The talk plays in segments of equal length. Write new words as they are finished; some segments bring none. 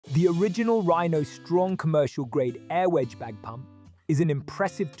The original Rhino Strong commercial-grade air wedge bag pump is an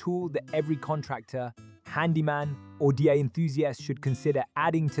impressive tool that every contractor, handyman, or DA enthusiast should consider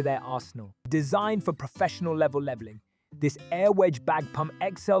adding to their arsenal. Designed for professional level leveling, this air wedge bag pump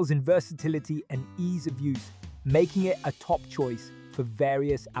excels in versatility and ease of use, making it a top choice for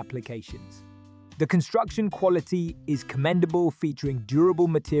various applications. The construction quality is commendable, featuring durable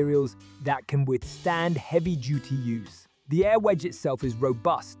materials that can withstand heavy-duty use. The air wedge itself is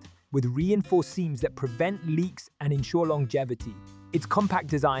robust, with reinforced seams that prevent leaks and ensure longevity. Its compact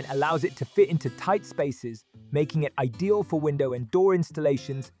design allows it to fit into tight spaces, making it ideal for window and door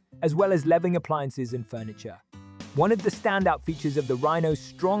installations, as well as leveling appliances and furniture. One of the standout features of the Rhino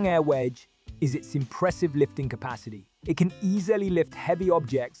Strong Air Wedge is its impressive lifting capacity. It can easily lift heavy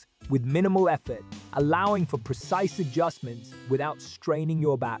objects with minimal effort, allowing for precise adjustments without straining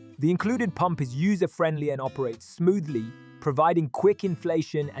your back. The included pump is user-friendly and operates smoothly, providing quick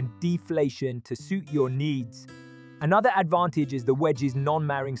inflation and deflation to suit your needs. Another advantage is the wedge's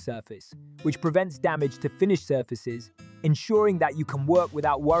non-marring surface, which prevents damage to finished surfaces, ensuring that you can work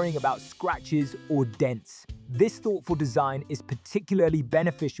without worrying about scratches or dents. This thoughtful design is particularly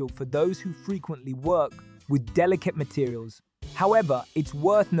beneficial for those who frequently work with delicate materials. However, it's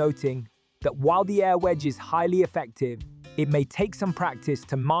worth noting that while the air wedge is highly effective, it may take some practice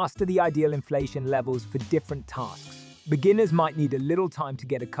to master the ideal inflation levels for different tasks. Beginners might need a little time to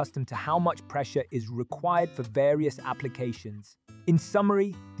get accustomed to how much pressure is required for various applications. In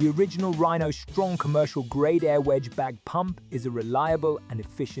summary, the original Rhino Strong commercial-grade air wedge bag pump is a reliable and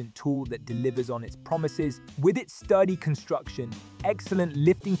efficient tool that delivers on its promises. With its sturdy construction, excellent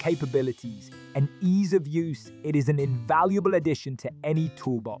lifting capabilities, and ease of use, it is an invaluable addition to any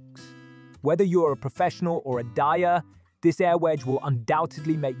toolbox. Whether you're a professional or a dyer, this air wedge will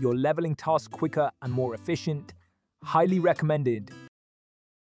undoubtedly make your leveling tasks quicker and more efficient. Highly recommended.